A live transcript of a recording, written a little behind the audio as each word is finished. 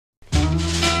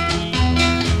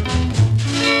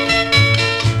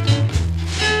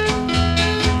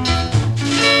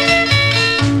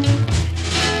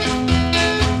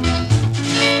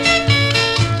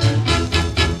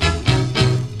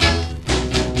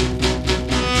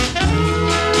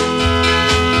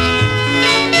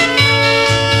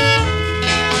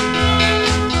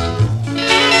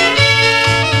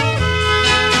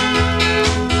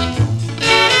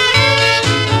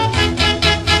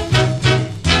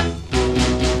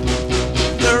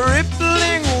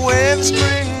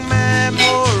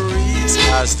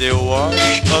they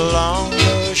wash along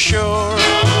the shore.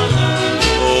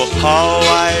 Oh, how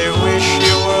I wish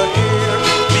you were here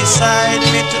beside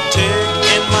me to take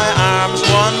in my arms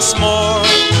once more.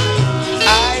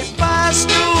 I pass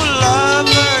through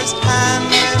lovers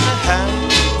hand in hand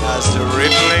as the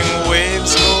rippling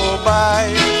waves go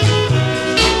by.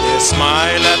 They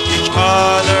smile at each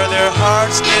other, their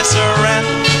hearts they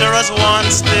surrender as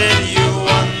once did you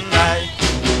and I.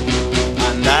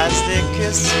 And as they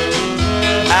kiss,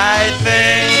 I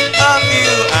think of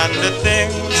you and the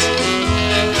things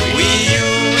we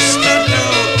used to do.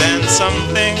 Then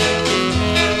something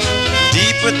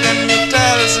deep within me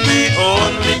tells me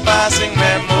only passing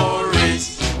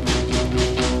memories.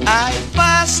 I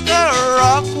passed the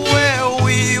rock where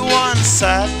we once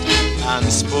sat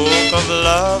and spoke of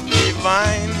love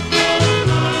divine.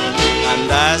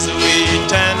 And as we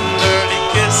tenderly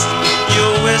kissed, you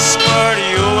whispered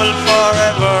you will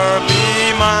forever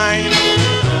be mine.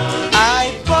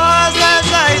 I pause as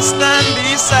I stand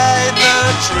beside the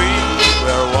tree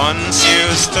where once you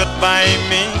stood by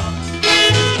me.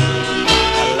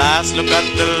 A last look at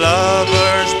the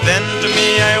lovers, then to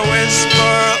me I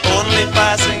whisper only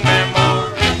passing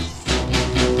memories.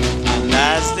 And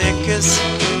as they kiss,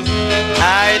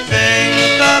 I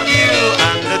think of you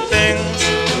and the things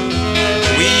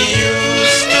we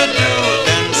used to do.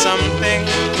 Then something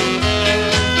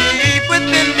deep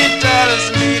within me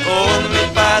tells me only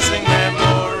passing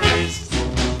memories.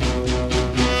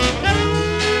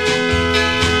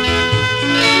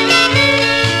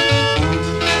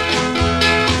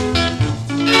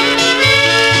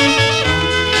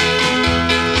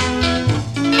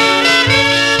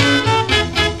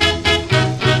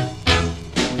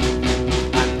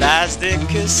 And as they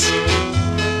kiss,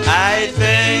 I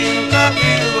think of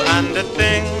you and the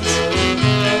things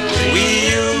we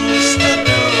used to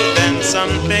do. Then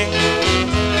something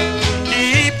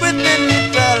deep within me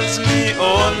tells me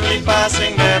only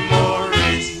passing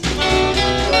memories.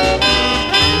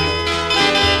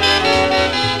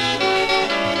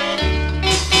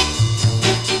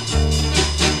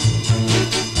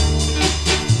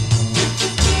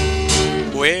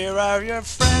 Where are your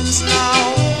friends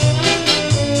now?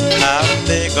 Have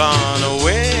they gone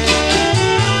away?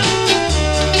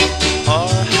 Or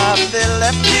have they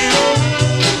left you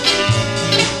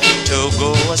to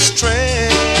go astray?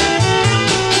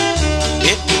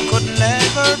 It could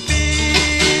never be.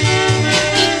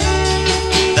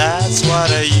 That's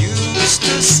what I used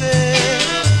to say.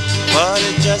 But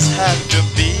it just had to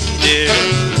be there,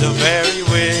 the very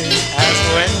way as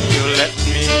when you left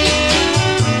me.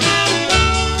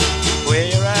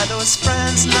 Where are those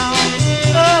friends now?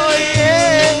 Oh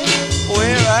yeah,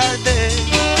 where are they?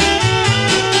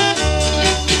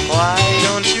 Why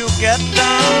don't you get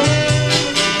down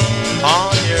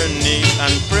on your knees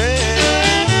and pray?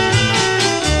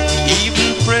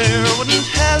 Even prayer wouldn't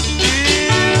help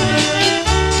you,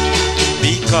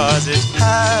 because it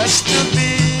has to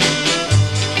be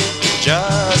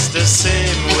just the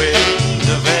same way,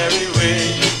 the very way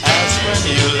as when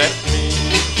you left me.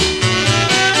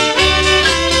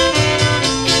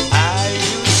 I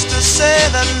used to say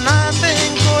that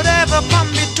nothing could ever come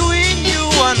between you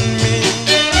and me.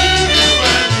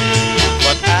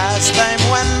 But as time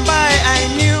went by, I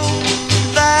knew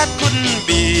that couldn't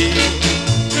be.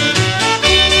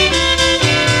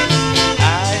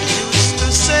 I used to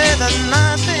say that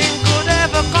nothing could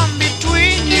ever come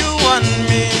between you and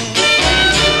me.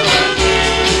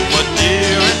 But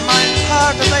dear, in my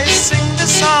heart as I sing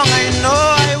this song, I know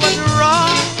I was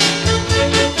wrong.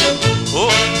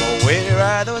 Oh, but where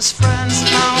are those friends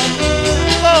now?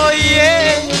 Oh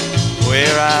yeah,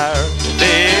 where are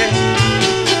they?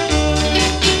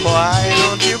 Why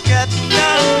don't you get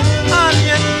down on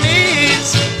your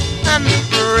knees and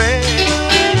pray?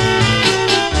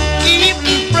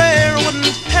 Even prayer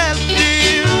wouldn't help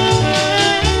you,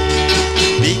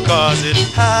 because it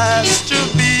has to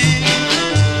be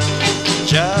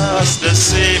just the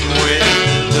same way,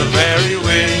 the very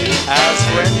way as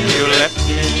when you left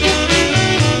me.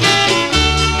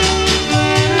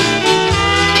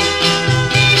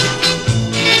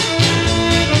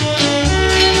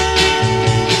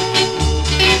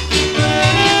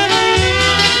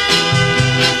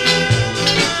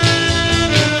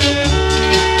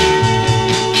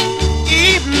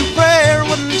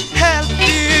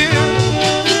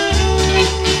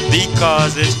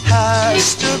 Because it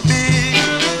has to be,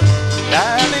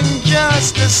 darling,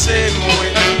 just the same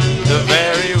way, the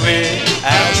very way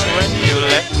as when you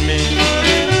left me.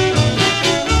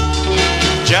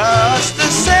 Just the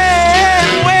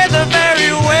same way, the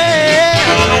very way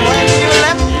when you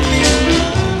left me.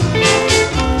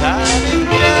 Darling,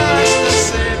 just the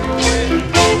same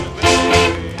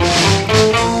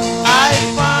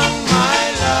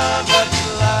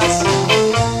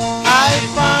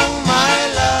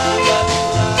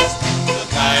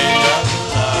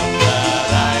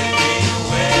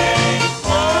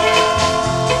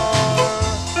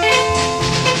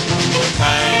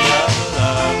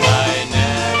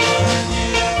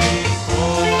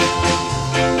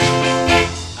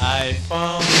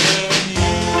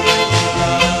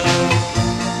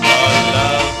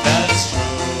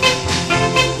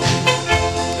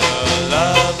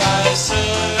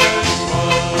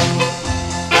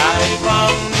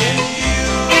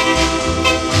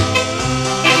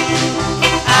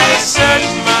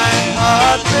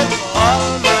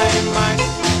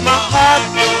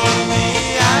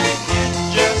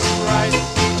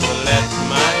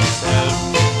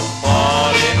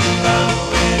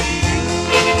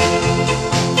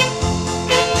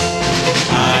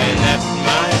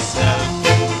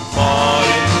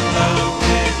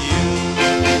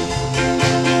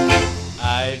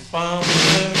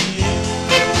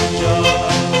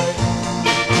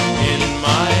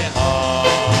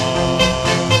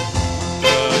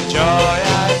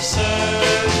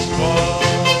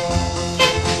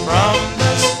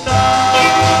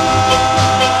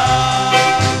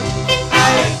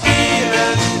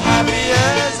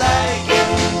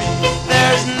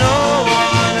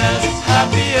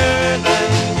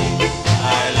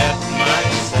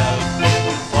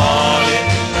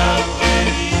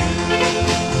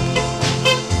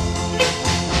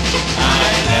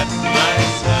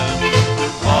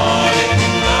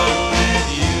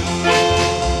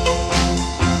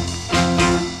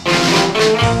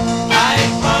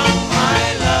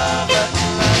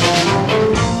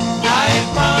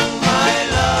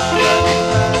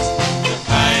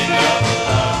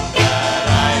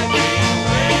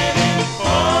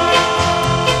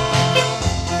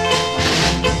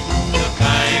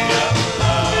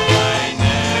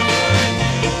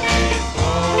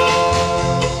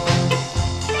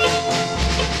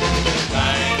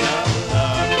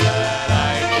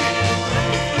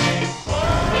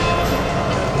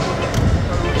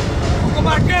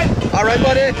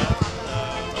buddy.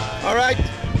 All right.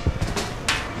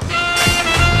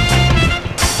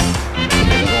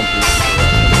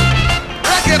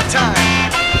 Reggae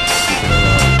time.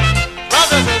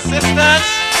 Brothers and sisters,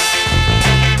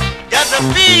 get the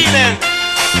feeling.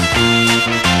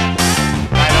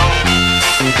 Right on.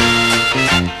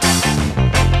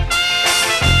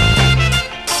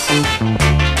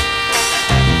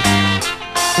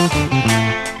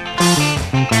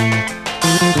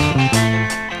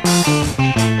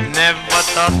 Never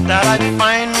thought that I'd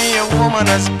find me a woman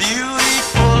as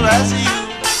beautiful as you.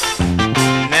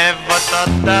 Never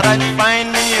thought that I'd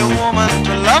find me a woman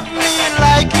to love me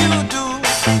like you do.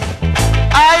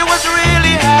 I was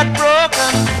really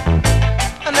heartbroken,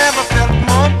 I never felt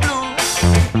more blue.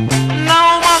 Now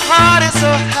my heart is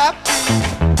so happy,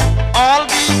 all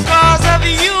because of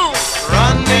you.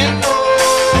 Running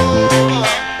over,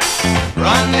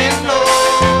 running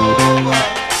over.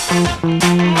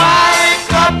 My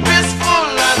cup is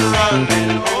full and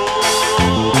running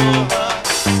over.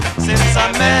 Since I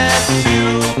met you,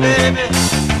 baby,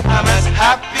 I'm as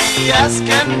happy as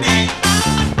can be.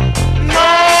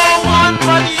 No one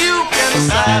but you can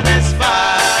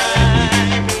satisfy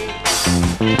me.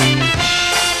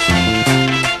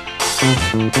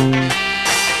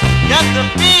 Got the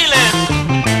feeling,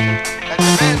 like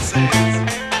the man says.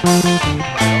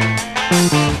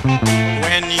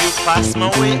 When you pass my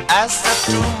way, I said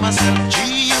to myself,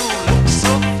 gee, you look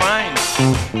so fine.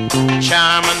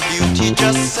 Charm and beauty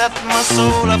just set my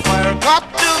soul afire. Got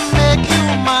to make you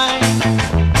mine.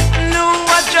 Knew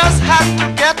I just had to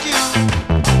get you,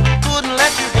 couldn't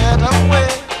let you get away.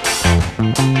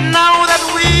 Now that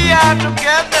we are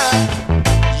together,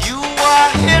 you are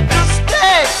here to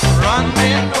stay.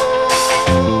 Running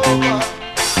over,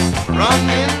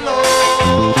 running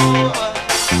over.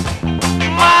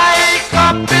 My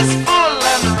cup is full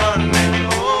and running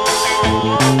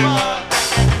over.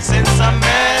 Since I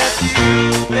met you,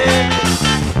 baby,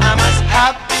 I'm as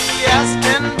happy as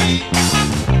can be.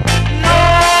 No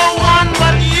one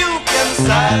but you can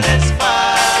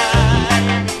satisfy.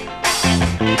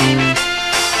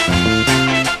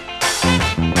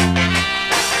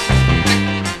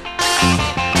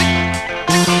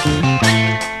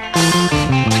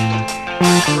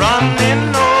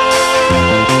 Running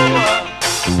over,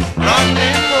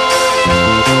 running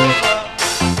over.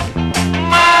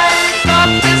 My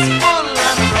cup is full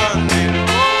and running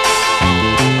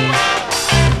over.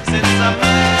 Since I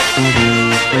met you,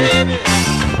 baby,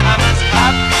 I'm as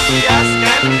happy as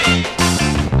can be.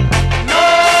 No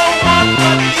one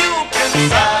but you can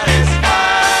satisfy.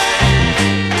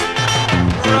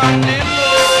 Running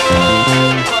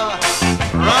over,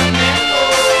 running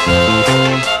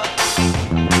over.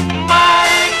 My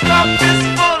cup is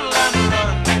full and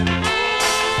running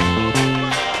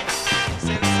over.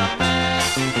 Since I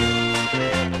met you,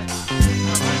 baby,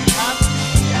 I'm as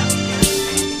happy as can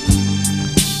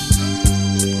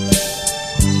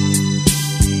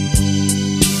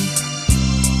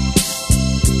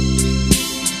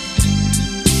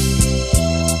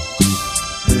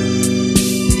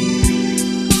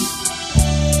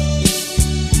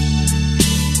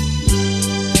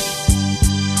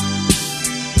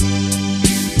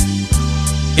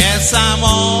Guess I'm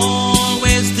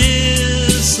always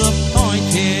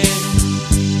disappointed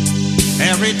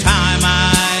every time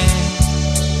I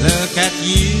look at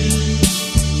you,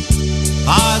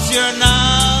 'cause you're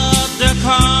not the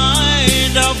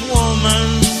kind of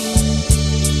woman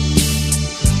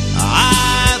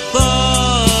I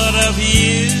thought of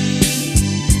you.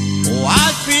 Oh,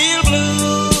 I feel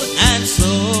blue and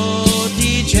so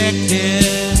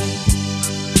dejected,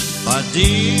 but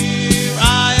dear,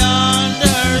 I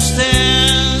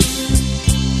understand.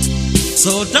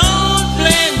 So don't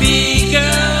blame me,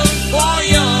 girl, for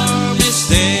your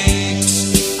mistakes.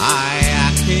 I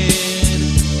acted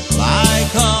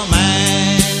like a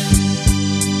man.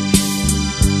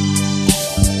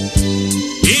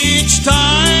 Each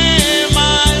time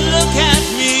I look at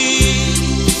me,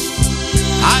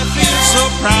 I feel so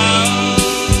proud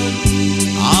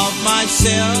of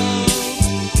myself.